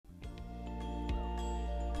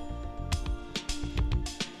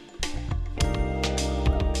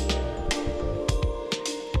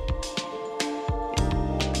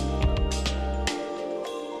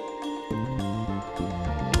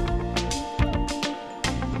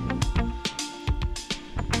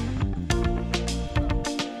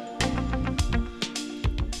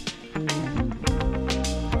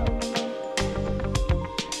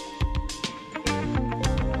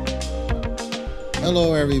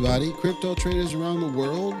Hello, everybody. Crypto traders around the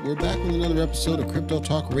world. We're back with another episode of Crypto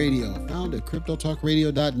Talk Radio, found at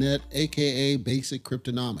cryptotalkradio.net, aka Basic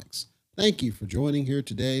Cryptonomics. Thank you for joining here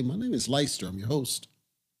today. My name is Leister. I'm your host.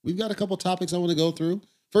 We've got a couple topics I want to go through.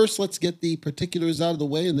 First, let's get the particulars out of the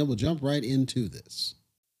way, and then we'll jump right into this.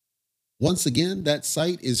 Once again, that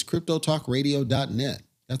site is cryptotalkradio.net.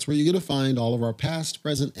 That's where you're going to find all of our past,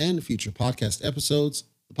 present, and future podcast episodes.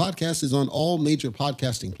 The podcast is on all major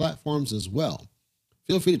podcasting platforms as well.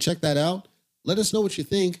 Feel free to check that out. Let us know what you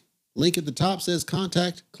think. Link at the top says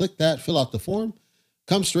contact. Click that, fill out the form.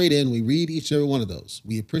 Come straight in. We read each and every one of those.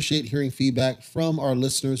 We appreciate hearing feedback from our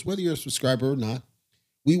listeners, whether you're a subscriber or not.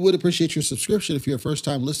 We would appreciate your subscription if you're a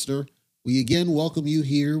first-time listener. We again welcome you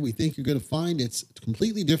here. We think you're going to find it's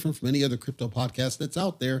completely different from any other crypto podcast that's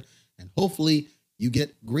out there. And hopefully you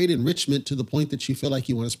get great enrichment to the point that you feel like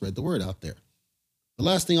you want to spread the word out there. The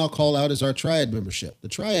last thing I'll call out is our Triad membership. The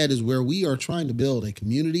Triad is where we are trying to build a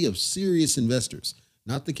community of serious investors,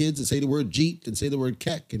 not the kids that say the word Jeet and say the word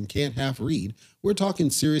Keck and can't half read. We're talking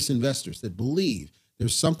serious investors that believe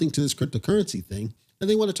there's something to this cryptocurrency thing, and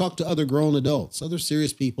they want to talk to other grown adults, other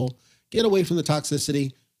serious people. Get away from the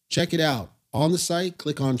toxicity. Check it out. On the site,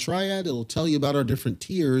 click on Triad. It'll tell you about our different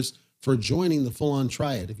tiers for joining the full-on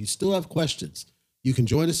Triad. If you still have questions, you can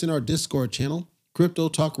join us in our Discord channel.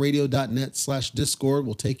 cryptotalkradio.net/Discord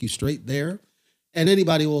will take you straight there, and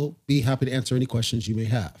anybody will be happy to answer any questions you may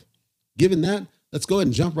have. Given that, let's go ahead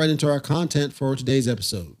and jump right into our content for today's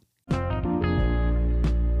episode.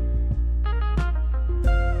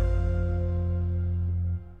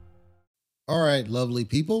 All right, lovely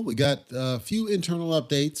people, we got a few internal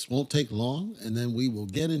updates, won't take long, and then we will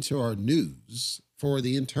get into our news for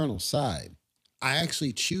the internal side. I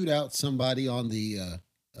actually chewed out somebody on the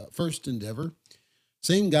first endeavor.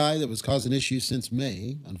 Same guy that was causing issues since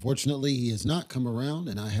May. Unfortunately, he has not come around,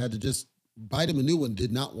 and I had to just bite him a new one.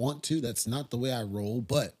 Did not want to. That's not the way I roll.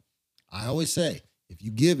 But I always say, if you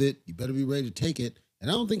give it, you better be ready to take it. And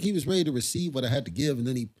I don't think he was ready to receive what I had to give. And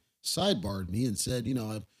then he sidebarred me and said,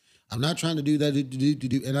 I'm not trying to do that.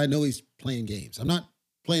 And I know he's playing games. I'm not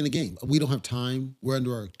playing a game. We don't have time. We're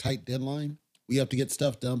under our tight deadline. We have to get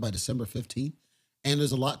stuff done by December 15th. And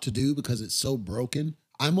there's a lot to do because it's so broken.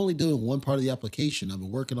 I'm only doing one part of the application. I've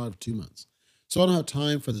been working on it for 2 months. So I don't have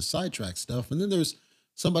time for the sidetrack stuff. And then there's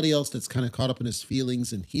somebody else that's kind of caught up in his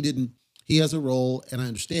feelings, and he has a role, and I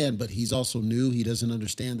understand, but he's also new. He doesn't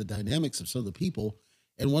understand the dynamics of some of the people.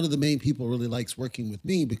 And one of the main people really likes working with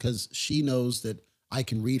me because she knows that I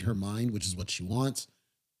can read her mind, which is what she wants.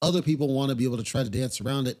 Other people want to be able to try to dance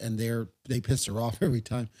around it, and they piss her off every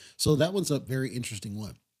time. So that one's a very interesting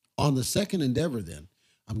one. On the second endeavor then,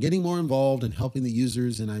 I'm getting more involved in helping the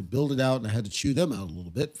users, and I build it out, and I had to chew them out a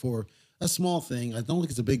little bit for a small thing. I don't think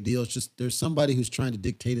it's a big deal. It's just there's somebody who's trying to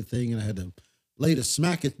dictate a thing, and I had to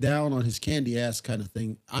smack it down on his candy ass kind of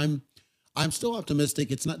thing. I'm still optimistic.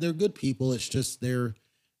 It's not, they're good people. It's just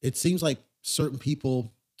it seems like certain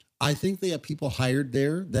people, I think they have people hired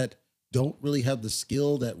there that don't really have the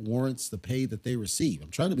skill that warrants the pay that they receive.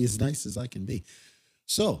 I'm trying to be as nice as I can be.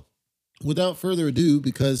 So without further ado,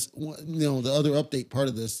 because, the other update part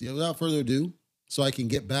of this, without further ado, so I can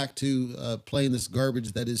get back to playing this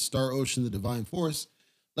garbage that is Star Ocean, the Divine Force,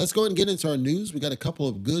 let's go ahead and get into our news. We got a couple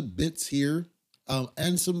of good bits here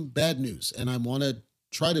and some bad news, and I want to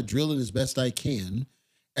try to drill in as best I can,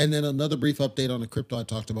 and then another brief update on the crypto I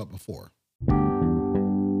talked about before.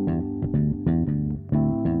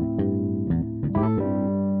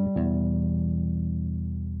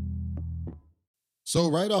 So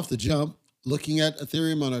right off the jump, looking at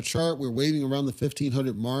Ethereum on our chart, we're waving around the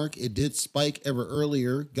 1500 mark. It did spike ever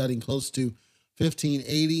earlier, getting close to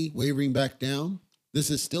 1580, wavering back down. This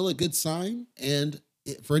is still a good sign. And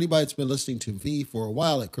for anybody that's been listening to me for a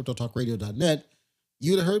while at cryptotalkradio.net,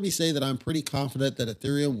 you'd have heard me say that I'm pretty confident that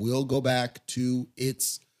Ethereum will go back to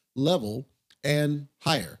its level and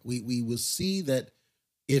higher. We will see that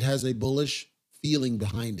it has a bullish feeling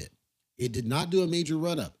behind it. It did not do a major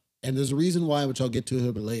run up. And there's a reason why, which I'll get to a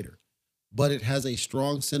little bit later, but it has a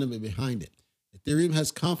strong sentiment behind it. Ethereum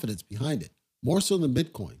has confidence behind it, more so than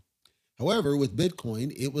Bitcoin. However, with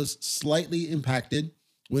Bitcoin, it was slightly impacted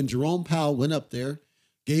when Jerome Powell went up there,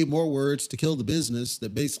 gave more words to kill the business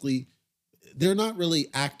that basically they're not really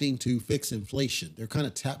acting to fix inflation. They're kind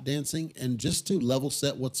of tap dancing. And just to level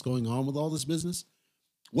set what's going on with all this business,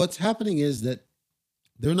 what's happening is that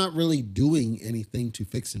they're not really doing anything to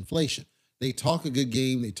fix inflation. They talk a good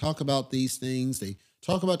game. They talk about these things. They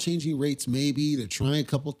talk about changing rates. Maybe they're trying a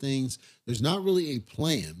couple things. There's not really a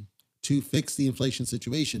plan to fix the inflation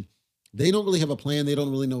situation. They don't really have a plan. They don't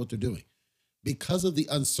really know what they're doing. because of the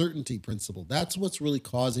uncertainty principle. That's what's really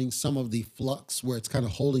causing some of the flux where it's kind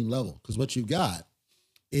of holding level. Because what you've got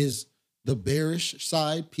is the bearish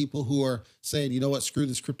side, people who are saying, you know what, screw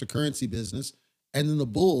this cryptocurrency business. And then the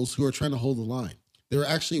bulls who are trying to hold the line. There are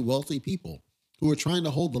actually wealthy people who are trying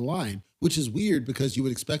to hold the line, which is weird because you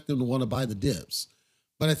would expect them to want to buy the dips.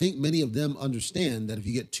 But I think many of them understand that if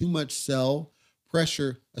you get too much sell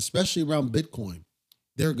pressure, especially around Bitcoin,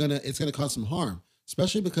 it's gonna cause some harm,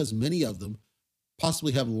 especially because many of them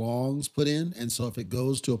possibly have longs put in. And so if it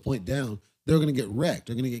goes to a point down, they're going to get wrecked.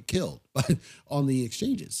 They're going to get killed on the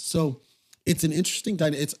exchanges. So it's an interesting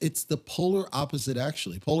dynamic. It's the polar opposite,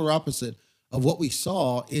 actually, polar opposite of what we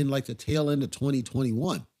saw in like the tail end of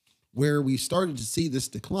 2021, where we started to see this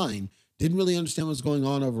decline. Didn't really understand what was going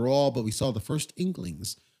on overall, but we saw the first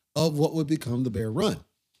inklings of what would become the bear run.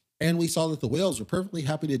 And we saw that the whales were perfectly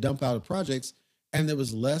happy to dump out of projects, and there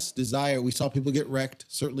was less desire. We saw people get wrecked,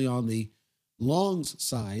 certainly on the longs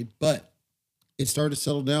side, but it started to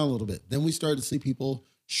settle down a little bit. Then we started to see people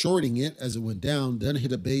shorting it as it went down, then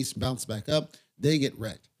hit a base, bounce back up, they get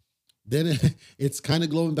wrecked. Then it's kind of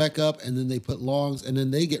glowing back up, and then they put longs, and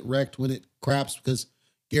then they get wrecked when it craps because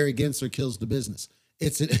Gary Gensler kills the business.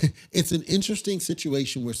 It's an interesting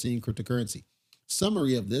situation we're seeing cryptocurrency.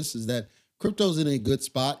 Summary of this is that crypto's in a good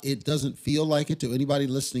spot. It doesn't feel like it to anybody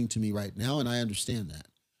listening to me right now, and I understand that.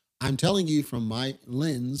 I'm telling you from my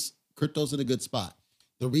lens, crypto's in a good spot.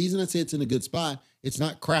 The reason I say it's in a good spot, it's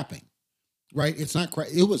not crapping, right? It's not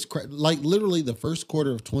it was like literally the first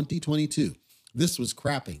quarter of 2022. This was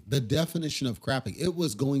crapping. The definition of crapping. It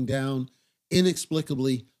was going down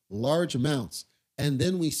inexplicably large amounts. And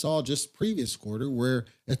then we saw just previous quarter where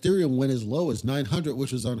Ethereum went as low as 900,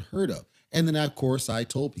 which was unheard of. And then, of course, I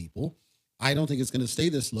told people, I don't think it's going to stay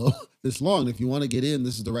this low, this long. If you want to get in,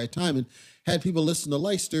 this is the right time. And had people listen to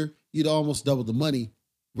Leister, you'd almost double the money.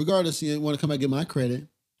 Regardless, you want to come back and get my credit.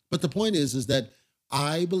 But the point is that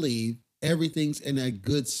I believe everything's in a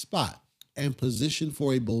good spot and positioned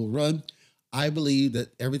for a bull run. I believe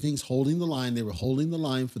that everything's holding the line. They were holding the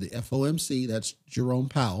line for the FOMC, that's Jerome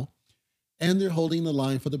Powell, and they're holding the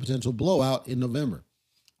line for the potential blowout in November.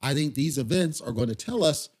 I think these events are going to tell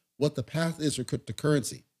us what the path is for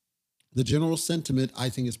cryptocurrency. The general sentiment, I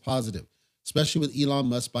think, is positive, especially with Elon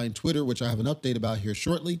Musk buying Twitter, which I have an update about here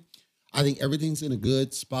shortly. I think everything's in a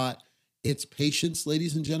good spot. It's patience,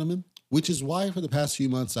 ladies and gentlemen, which is why for the past few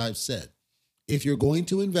months I've said, if you're going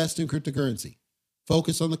to invest in cryptocurrency,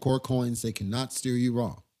 focus on the core coins. They cannot steer you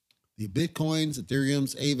wrong. The Bitcoins,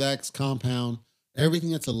 Ethereums, AVAX, Compound,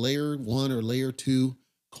 everything that's a layer 1 or layer 2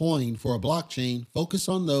 coin for a blockchain, focus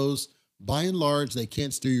on those. By and large, they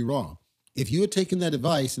can't steer you wrong. If you had taken that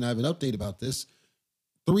advice, and I have an update about this,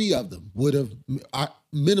 3 of them would have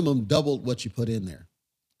minimum doubled what you put in there.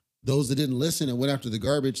 Those that didn't listen and went after the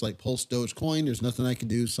garbage like Pulse Dogecoin, there's nothing I can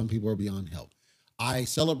do. Some people are beyond help. I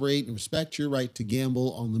celebrate and respect your right to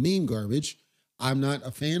gamble on the meme garbage. I'm not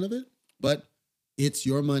a fan of it, but it's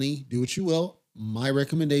your money. Do what you will. My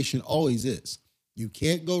recommendation always is you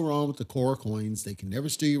can't go wrong with the core coins. They can never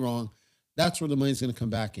steer you wrong. That's where the money's going to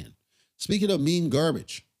come back in. Speaking of meme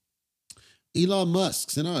garbage, Elon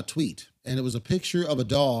Musk sent out a tweet, and it was a picture of a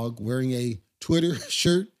dog wearing a Twitter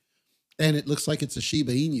shirt, and it looks like it's a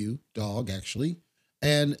Shiba Inu dog, actually,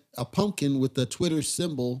 and a pumpkin with the Twitter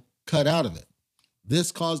symbol cut out of it.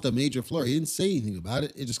 This caused a major flurry. He didn't say anything about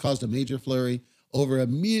it. It just caused a major flurry. Over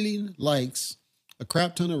 1 million likes, a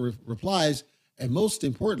crap ton of replies, and most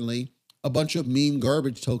importantly, a bunch of meme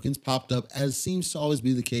garbage tokens popped up, as seems to always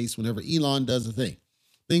be the case whenever Elon does a thing.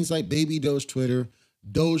 Things like Baby Doge Twitter,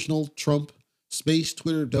 Dogenal Trump, Space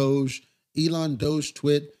Twitter Doge, Elon Doge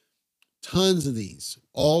Twit, tons of these,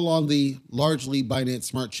 all on the largely Binance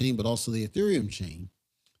Smart Chain, but also the Ethereum chain,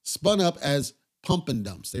 spun up as pump and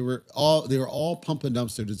dumps. They were all pump and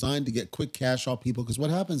dumps. They're designed to get quick cash off people, because what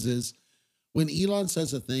happens is when Elon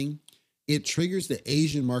says a thing, it triggers the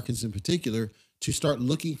Asian markets in particular to start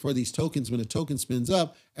looking for these tokens when a token spins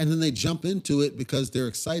up, and then they jump into it because they're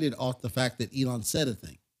excited off the fact that Elon said a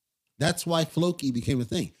thing. That's why Floki became a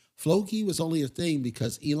thing. Floki was only a thing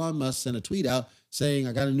because Elon Musk sent a tweet out saying,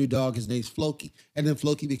 I got a new dog, his name's Floki. And then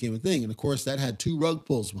Floki became a thing. And of course, that had 2 rug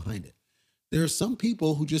pulls behind it. There are some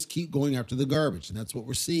people who just keep going after the garbage, and that's what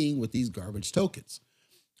we're seeing with these garbage tokens.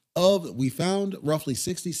 We found roughly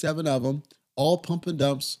 67 of them, all pump and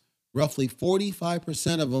dumps. Roughly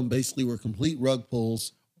 45% of them basically were complete rug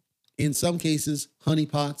pulls. In some cases,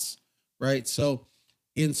 honeypots, right? So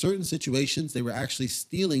in certain situations, they were actually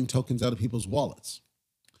stealing tokens out of people's wallets.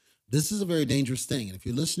 This is a very dangerous thing. And if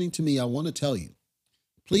you're listening to me, I want to tell you,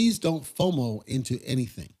 please don't FOMO into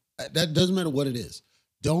anything. That doesn't matter what it is.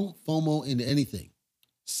 Don't FOMO into anything.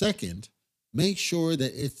 Second, make sure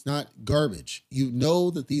that it's not garbage. You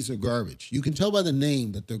know that these are garbage. You can tell by the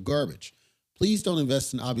name that they're garbage. Please don't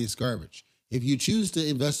invest in obvious garbage. If you choose to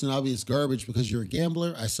invest in obvious garbage because you're a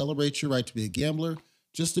gambler, I celebrate your right to be a gambler.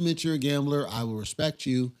 Just admit you're a gambler. I will respect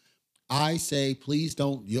you. I say, please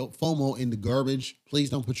don't FOMO into garbage. Please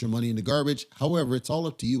don't put your money into garbage. However, it's all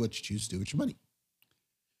up to you what you choose to do with your money.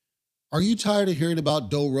 Are you tired of hearing about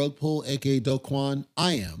Do Rug Pull, aka Do Kwon?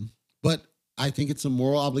 I am, but I think it's a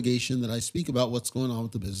moral obligation that I speak about what's going on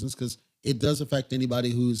with the business because it does affect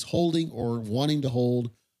anybody who's holding or wanting to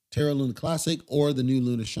hold Terra Luna Classic or the new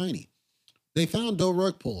Luna Shiny. They found Do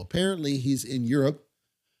Rug Pull. Apparently, he's in Europe.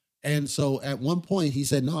 And so at one point, he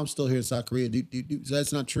said, no, I'm still here in South Korea. So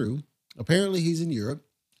that's not true. Apparently, he's in Europe.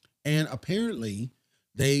 And apparently,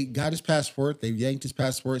 they got his passport. They yanked his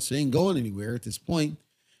passport. So he ain't going anywhere at this point.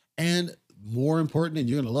 And more important, and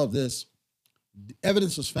you're going to love this,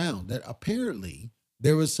 evidence was found that apparently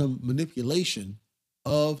there was some manipulation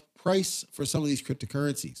of price for some of these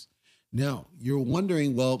cryptocurrencies. Now, you're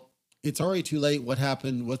wondering, well, it's already too late. What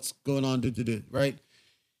happened? What's going on? Right?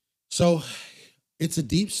 So it's a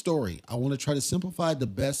deep story. I want to try to simplify the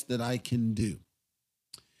best that I can do.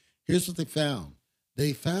 Here's what they found.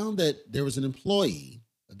 They found that there was an employee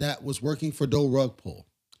that was working for Do Rug Pull.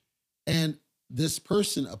 And this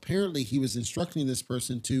person, apparently he was instructing this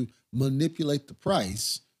person to manipulate the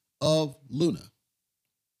price of Luna.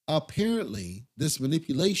 Apparently, this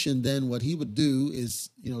manipulation, then what he would do is,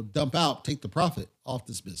 dump out, take the profit off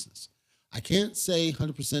this business. I can't say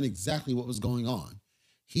 100% exactly what was going on.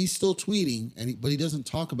 He's still tweeting, but he doesn't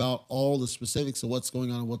talk about all the specifics of what's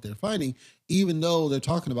going on and what they're finding, even though they're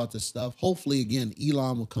talking about this stuff. Hopefully, again,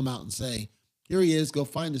 Elon will come out and say, here he is, go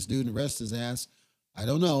find this dude and arrest his ass. I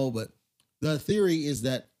don't know, but the theory is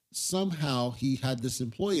that somehow he had this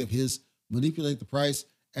employee of his manipulate the price,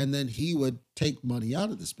 and then he would take money out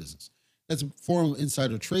of this business. That's a form of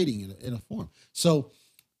insider trading in a form. So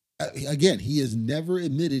again, he has never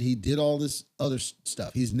admitted he did all this other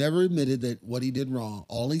stuff. He's never admitted that what he did wrong.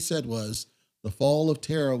 All he said was the fall of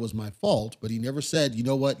Terra was my fault, but he never said, you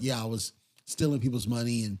know what? Yeah, I was stealing people's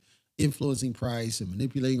money and influencing price and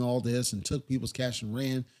manipulating all this and took people's cash and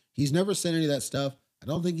ran. He's never said any of that stuff. I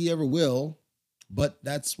don't think he ever will, but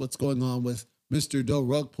that's what's going on with Mr. Do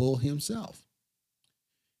Rug Pull himself.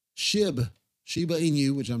 Shiba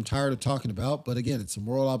Inu, which I'm tired of talking about, but again, it's a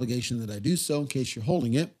moral obligation that I do so in case you're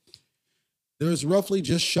holding it. There's roughly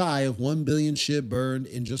just shy of 1 billion SHIB burned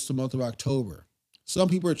in just the month of October. Some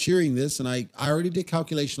people are cheering this, and I already did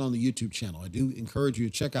calculation on the YouTube channel. I do encourage you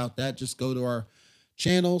to check out that. Just go to our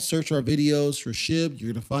channel, search our videos for SHIB.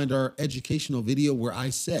 You're going to find our educational video where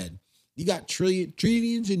I said, you got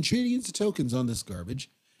trillions and trillions of tokens on this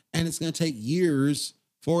garbage, and it's going to take years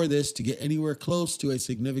for this to get anywhere close to a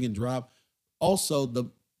significant drop. Also,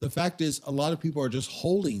 the fact is a lot of people are just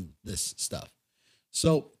holding this stuff.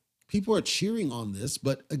 So people are cheering on this,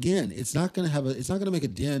 but again, it's not going to make a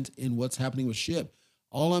dent in what's happening with SHIB.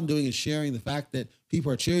 All I'm doing is sharing the fact that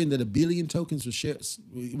people are cheering that 1 billion tokens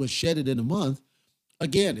was shedded in a month.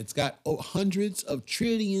 Again, it's got hundreds of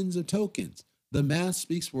trillions of tokens. The math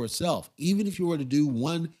speaks for itself. Even if you were to do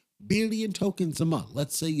 1 billion tokens a month,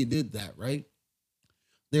 let's say you did that, right?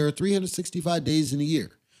 There are 365 days in a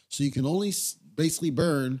year. So you can only basically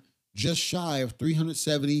burn just shy of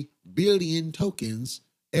 370 billion tokens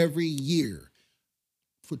every year.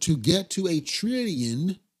 To get to 1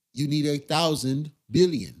 trillion, you need 1,000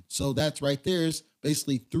 billion. So that's right there is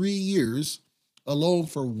basically 3 years alone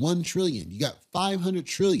for 1 trillion. You got 500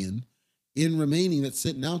 trillion in remaining that's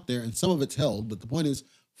sitting out there, and some of it's held, but the point is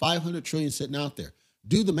 500 trillion sitting out there.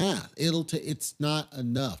 Do the math. It's not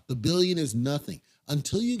enough. The billion is nothing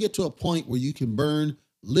until you get to a point where you can burn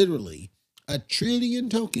literally 1 trillion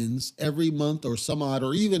tokens every month or some odd,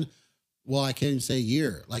 or even, well, I can't even say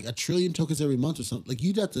year, like 1 trillion tokens every month or something. Like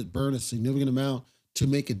you'd have to burn a significant amount to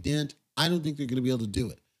make a dent. I don't think they're going to be able to do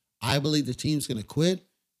it. I believe the team's going to quit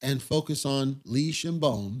and focus on leash and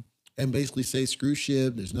bone and basically say, screw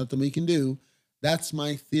SHIB, there's nothing we can do. That's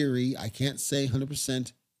my theory. I can't say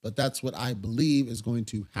 100%, but that's what I believe is going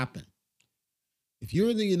to happen. If you're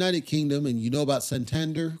in the United Kingdom and you know about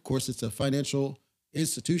Santander, of course, it's a financial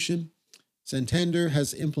institution. Santander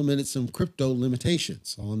has implemented some crypto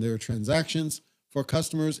limitations on their transactions for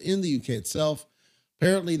customers in the UK itself.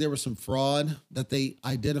 Apparently, there was some fraud that they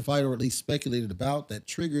identified or at least speculated about that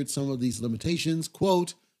triggered some of these limitations,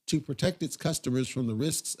 quote, to protect its customers from the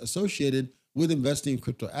risks associated with investing in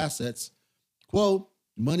crypto assets. Quote,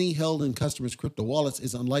 money held in customers' crypto wallets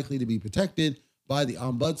is unlikely to be protected by the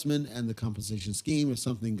ombudsman and the compensation scheme if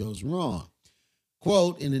something goes wrong.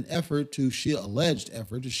 Quote, in an alleged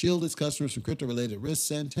effort to shield its customers from crypto-related risks,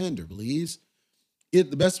 Santander believes the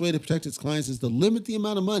best way to protect its clients is to limit the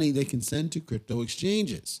amount of money they can send to crypto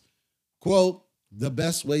exchanges. Quote, the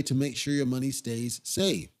best way to make sure your money stays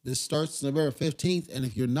safe. This starts November 15th, and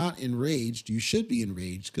if you're not enraged, you should be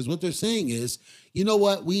enraged, because what they're saying is, you know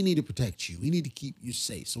what, we need to protect you. We need to keep you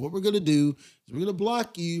safe. So what we're going to do is we're going to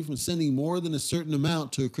block you from sending more than a certain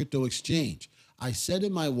amount to a crypto exchange. I said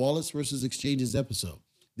in my Wallets versus Exchanges episode,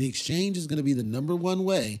 the exchange is going to be the number one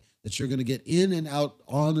way that you're going to get in and out,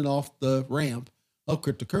 on and off the ramp of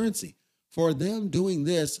cryptocurrency. For them doing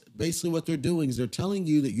this, basically what they're doing is they're telling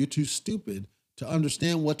you that you're too stupid to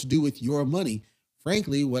understand what to do with your money.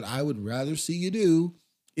 Frankly, what I would rather see you do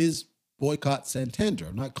is boycott Santander.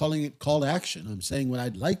 I'm not calling it call to action. I'm saying what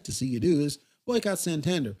I'd like to see you do is boycott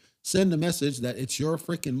Santander. Send a message that it's your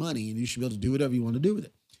freaking money and you should be able to do whatever you want to do with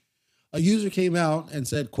it. A user came out and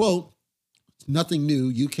said, quote, nothing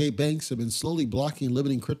new. UK banks have been slowly blocking and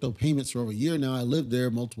limiting crypto payments for over a year now. I live there,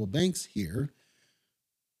 multiple banks here.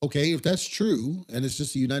 Okay, if that's true, and it's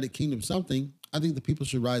just the United Kingdom something, I think the people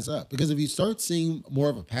should rise up. Because if you start seeing more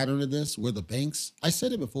of a pattern of this, where the banks, I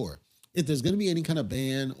said it before, if there's going to be any kind of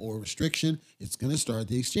ban or restriction, it's going to start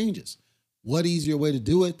the exchanges. What easier way to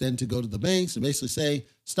do it than to go to the banks and basically say,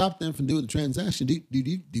 stop them from doing the transaction?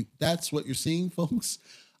 That's what you're seeing, folks.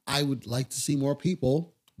 I would like to see more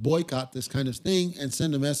people boycott this kind of thing and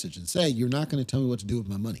send a message and say, you're not going to tell me what to do with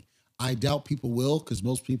my money. I doubt people will, because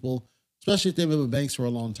most people, especially if they've been with banks for a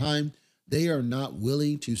long time, they are not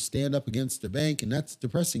willing to stand up against the bank, and that's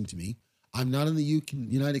depressing to me. I'm not in the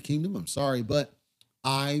United Kingdom, I'm sorry, but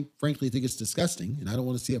I frankly think it's disgusting, and I don't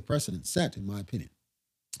want to see a precedent set, in my opinion.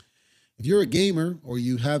 If you're a gamer, or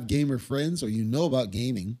you have gamer friends, or you know about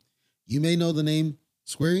gaming, you may know the name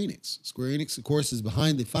Square Enix. Square Enix, of course, is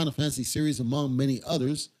behind the Final Fantasy series, among many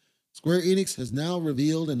others. Square Enix has now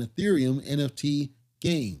revealed an Ethereum NFT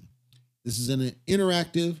game. This is an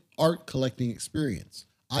interactive art collecting experience.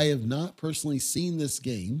 I have not personally seen this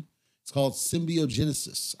game. It's called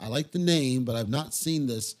Symbiogenesis. I like the name, but I've not seen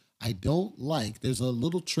this. I don't like, there's a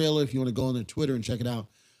little trailer if you want to go on their Twitter and check it out.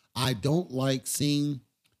 I don't like seeing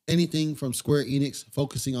anything from Square Enix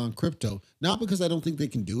focusing on crypto, not because I don't think they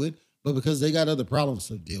can do it, but because they got other problems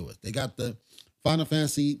to deal with. They got the Final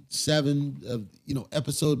Fantasy VII,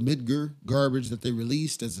 episode Midgar garbage that they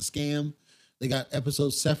released as a scam. They got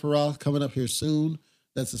episode Sephiroth coming up here soon.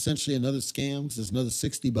 That's essentially another scam, because it's another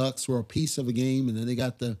 $60 for a piece of a game. And then they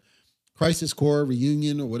got the Crisis Core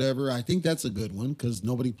Reunion or whatever. I think that's a good one, because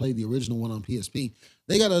nobody played the original one on PSP.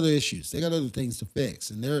 They got other issues. They got other things to fix.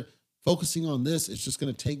 And they're focusing on this. It's just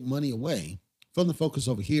going to take money away from the focus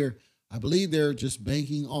over here. I believe they're just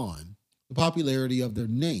banking on the popularity of their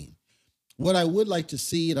name. What I would like to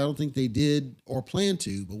see, and I don't think they did or plan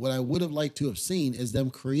to, but what I would have liked to have seen is them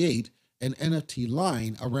create an NFT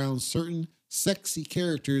line around certain sexy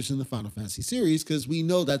characters in the Final Fantasy series, because we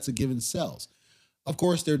know that's a given sells. Of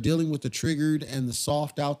course, they're dealing with the triggered and the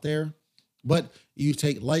soft out there, but you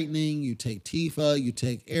take Lightning, you take Tifa, you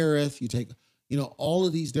take Aerith, you take, all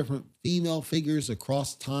of these different female figures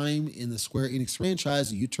across time in the Square Enix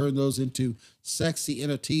franchise, and you turn those into sexy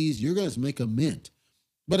NFTs, you're going to make a mint.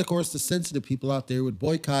 But of course, the sensitive people out there would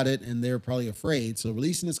boycott it, and they're probably afraid. So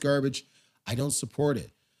releasing this garbage, I don't support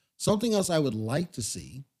it. Something else I would like to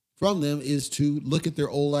see from them is to look at their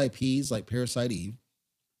old IPs like Parasite Eve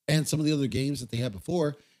and some of the other games that they had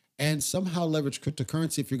before, and somehow leverage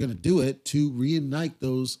cryptocurrency, if you're going to do it, to reignite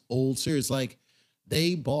those old series. Like,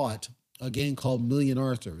 they bought a game called Million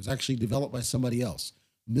Arthur. It was actually developed by somebody else.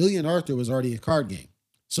 Million Arthur was already a card game.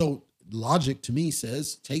 So logic to me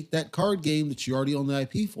says, take that card game that you already own the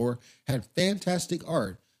IP for, had fantastic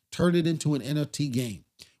art, turn it into an NFT game.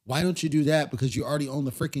 Why don't you do that? Because you already own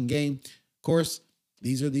the freaking game. Of course,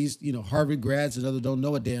 these are Harvard grads that other don't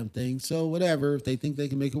know a damn thing. So whatever, if they think they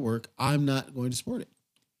can make it work, I'm not going to support it.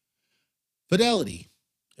 Fidelity.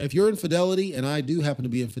 If you're in Fidelity, and I do happen to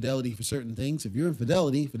be in Fidelity for certain things, if you're in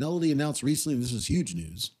Fidelity, Fidelity announced recently, and this is huge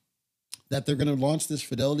news, that they're going to launch this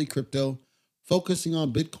Fidelity crypto focusing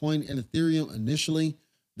on Bitcoin and Ethereum initially.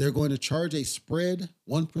 They're going to charge a spread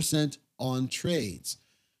 1% on trades.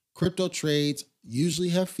 Crypto trades usually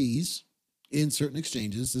have fees in certain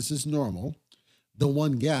exchanges. This is normal. The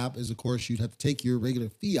one gap is, of course, you'd have to take your regular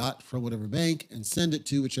fiat from whatever bank and send it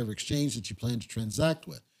to whichever exchange that you plan to transact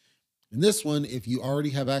with. In this one, if you already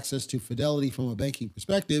have access to Fidelity from a banking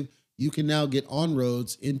perspective, you can now get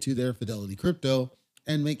on-roads into their Fidelity crypto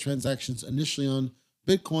and make transactions initially on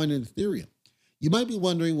Bitcoin and Ethereum. You might be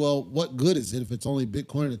wondering, well, what good is it if it's only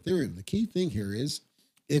Bitcoin and Ethereum? The key thing here is,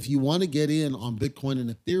 if you want to get in on Bitcoin and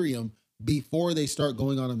Ethereum before they start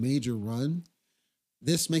going on a major run,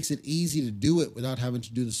 This makes it easy to do it without having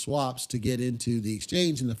to do the swaps to get into the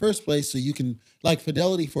exchange in the first place. So you can, like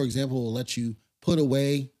Fidelity, for example, will let you put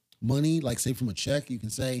away money, like say from a check. You can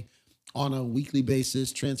say on a weekly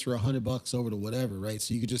basis, transfer $100 over to whatever, right?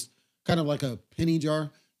 So you could just kind of like a penny jar,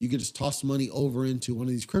 you could just toss money over into one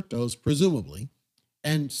of these cryptos, presumably,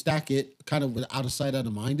 and stack it kind of out of sight, out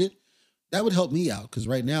of mind it. That would help me out because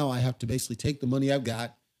right now I have to basically take the money I've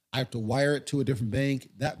got, I have to wire it to a different bank.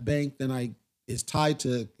 That bank then I is tied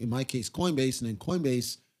to, in my case, Coinbase, and then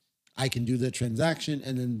Coinbase, I can do the transaction,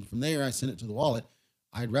 and then from there I send it to the wallet.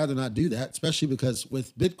 I'd rather not do that, especially because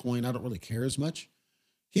with Bitcoin, I don't really care as much.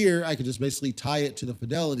 Here, I could just basically tie it to the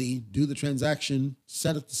Fidelity, do the transaction,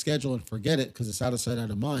 set up the schedule, and forget it because it's out of sight,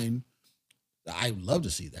 out of mind. I'd love to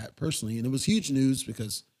see that personally. And it was huge news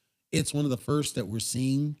because it's one of the first that we're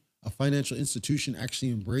seeing a financial institution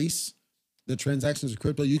actually embrace the transactions of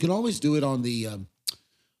crypto. You can always do it on the,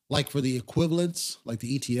 like for the equivalents, like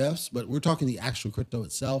the ETFs, but we're talking the actual crypto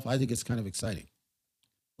itself. I think it's kind of exciting.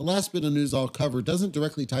 The last bit of news I'll cover doesn't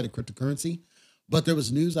directly tie to cryptocurrency, but there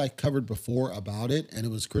was news I covered before about it, and it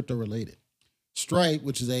was crypto related. Stripe,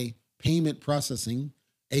 which is a payment processing,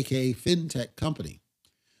 aka fintech company.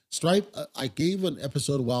 Stripe, I gave an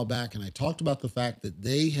episode a while back, and I talked about the fact that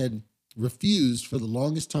they had refused for the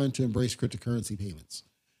longest time to embrace cryptocurrency payments.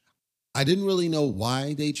 I didn't really know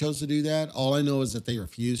why they chose to do that. All I know is that they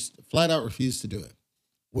refused, flat out refused to do it.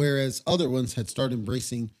 Whereas other ones had started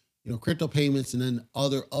embracing, crypto payments, and then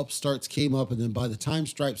other upstarts came up. And then by the time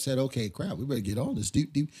Stripe said, okay, crap, we better get on this,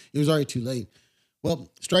 it was already too late.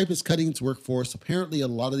 Well, Stripe is cutting its workforce. Apparently, a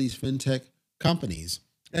lot of these fintech companies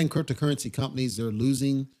and cryptocurrency companies,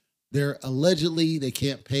 they're allegedly, they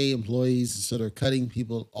can't pay employees, so they're cutting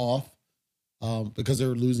people off because they're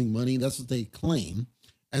losing money. That's what they claim.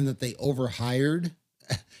 And that they overhired.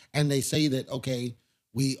 And they say that, okay,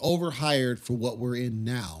 we overhired for what we're in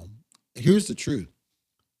now. Here's the truth.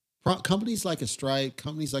 Companies like a Stripe,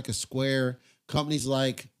 companies like a Square, companies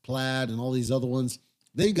like Plaid and all these other ones,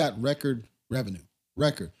 they got record revenue.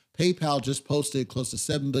 Record. PayPal just posted close to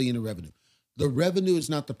 $7 billion in revenue. The revenue is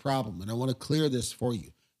not the problem. And I want to clear this for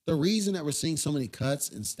you. The reason that we're seeing so many cuts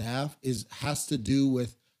in staff has to do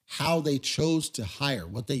with how they chose to hire.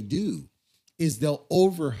 What they do is they'll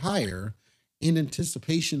overhire in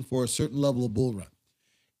anticipation for a certain level of bull run.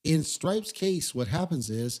 In Stripe's case, what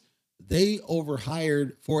happens is they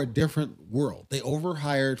overhired for a different world. They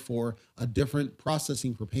overhired for a different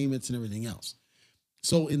processing for payments and everything else.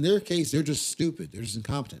 So in their case, they're just stupid. They're just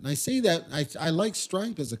incompetent. And I say that I like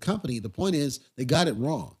Stripe as a company. The point is they got it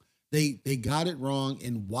wrong. They got it wrong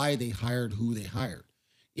in why they hired who they hired.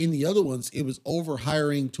 In the other ones, it was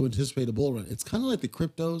overhiring to anticipate a bull run. It's kind of like the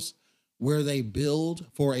cryptos where they build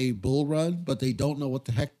for a bull run, but they don't know what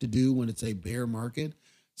the heck to do when it's a bear market.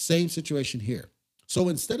 Same situation here. So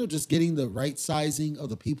instead of just getting the right sizing of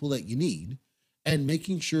the people that you need and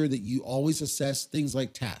making sure that you always assess things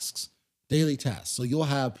like tasks, daily tasks. So you'll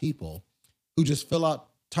have people who just fill out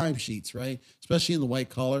timesheets, right? Especially in the white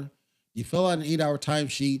collar. You fill out an 8-hour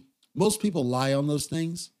timesheet. Most people lie on those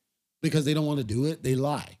things because they don't want to do it. They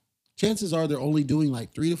lie. Chances are they're only doing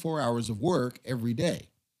like 3 to 4 hours of work every day.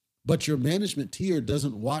 But your management tier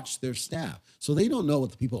doesn't watch their staff. So they don't know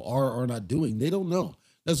what the people are or not doing. They don't know.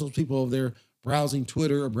 That's those people over there browsing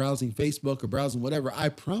Twitter or browsing Facebook or browsing whatever. I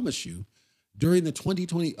promise you, during the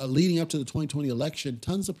 2020, leading up to the 2020 election,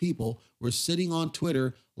 tons of people were sitting on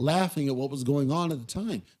Twitter laughing at what was going on at the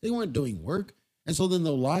time. They weren't doing work. And so then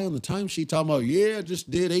they'll lie on the timesheet talking about, yeah, I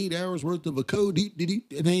just did 8 hours worth of a code, and they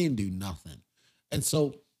didn't do nothing. And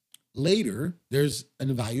so later, there's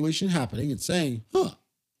an evaluation happening and saying,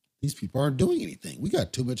 these people aren't doing anything. We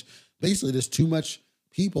got too much. Basically, there's too much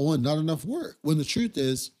people and not enough work. When the truth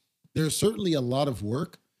is, there's certainly a lot of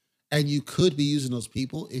work, and you could be using those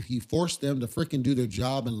people if you force them to freaking do their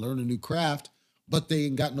job and learn a new craft, but they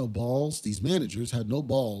ain't got no balls. These managers had no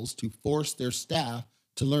balls to force their staff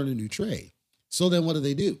to learn a new trade. So then what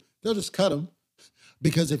do? They'll just cut them,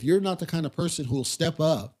 because if you're not the kind of person who will step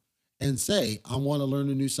up and say, I want to learn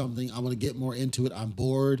a new something, I want to get more into it, I'm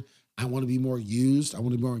bored, I want to be more used, I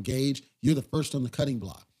want to be more engaged, you're the first on the cutting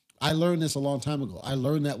block. I learned this a long time ago. I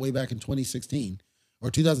learned that way back in 2016 or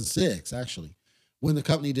 2006, actually, when the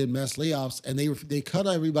company did mass layoffs, and they cut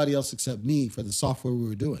everybody else except me for the software we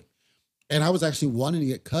were doing. And I was actually wanting to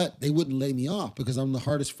get cut. They wouldn't lay me off because I'm the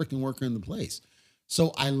hardest freaking worker in the place.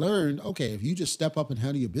 So I learned, okay, if you just step up and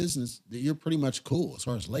handle your business, you're pretty much cool as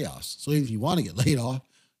far as layoffs. So if you want to get laid off,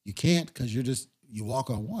 you can't, because you walk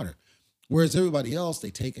on water. Whereas everybody else, they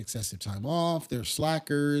take excessive time off, they're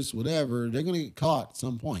slackers, whatever. They're going to get caught at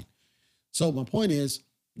some point. So my point is,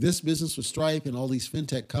 This business with Stripe and all these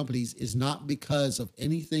fintech companies is not because of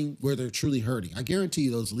anything where they're truly hurting. I guarantee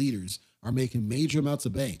you those leaders are making major amounts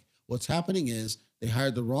of bank. What's happening is they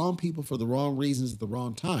hired the wrong people for the wrong reasons at the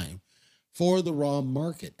wrong time for the wrong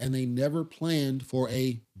market, and they never planned for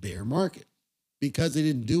a bear market. Because they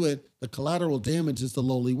didn't do it, the collateral damage is the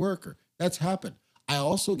lowly worker. That's happened. I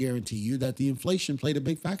also guarantee you that the inflation played a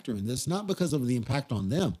big factor in this, not because of the impact on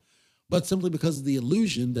them, but simply because of the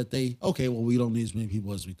illusion that okay, well, we don't need as many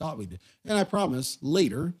people as we thought we did. And I promise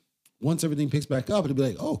later, once everything picks back up, it'll be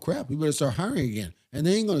like, oh crap, we better start hiring again. And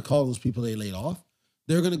they ain't going to call those people they laid off.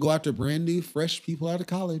 They're going to go after brand new, fresh people out of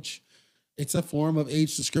college. It's a form of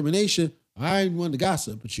age discrimination. I ain't one to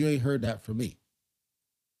gossip, but you ain't heard that from me.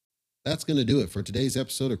 That's going to do it for today's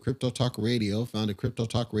episode of Crypto Talk Radio, found at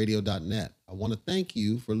cryptotalkradio.net. I want to thank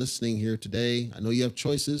you for listening here today. I know you have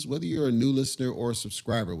choices, whether you're a new listener or a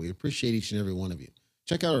subscriber. We appreciate each and every one of you.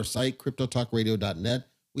 Check out our site, cryptotalkradio.net.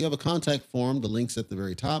 We have a contact form. The link's at the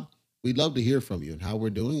very top. We'd love to hear from you and how we're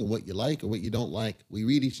doing and what you like or what you don't like. We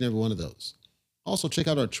read each and every one of those. Also, check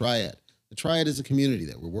out our Triad. The Triad is a community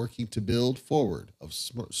that we're working to build forward of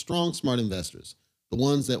strong, smart investors. The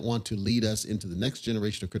ones that want to lead us into the next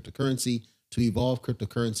generation of cryptocurrency, to evolve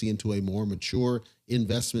cryptocurrency into a more mature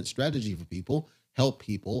investment strategy for people, help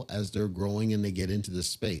people as they're growing and they get into this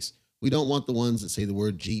space. We don't want the ones that say the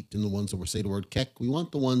word JEET and the ones that will say the word KEK. We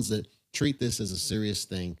want the ones that treat this as a serious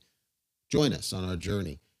thing. Join us on our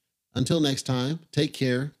journey. Until next time, take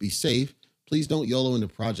care, be safe. Please don't YOLO into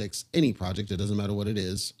projects, any project, it doesn't matter what it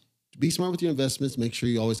is. Be smart with your investments. Make sure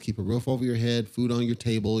you always keep a roof over your head, food on your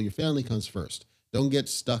table. Your family comes first. Don't get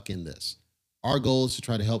stuck in this. Our goal is to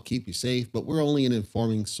try to help keep you safe, but we're only an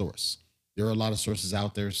informing source. There are a lot of sources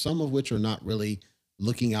out there, some of which are not really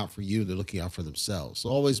looking out for you. They're looking out for themselves. So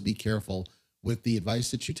always be careful with the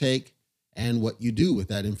advice that you take, and what you do with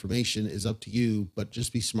that information is up to you, but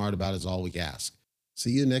just be smart about it is all we ask.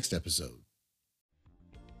 See you next episode.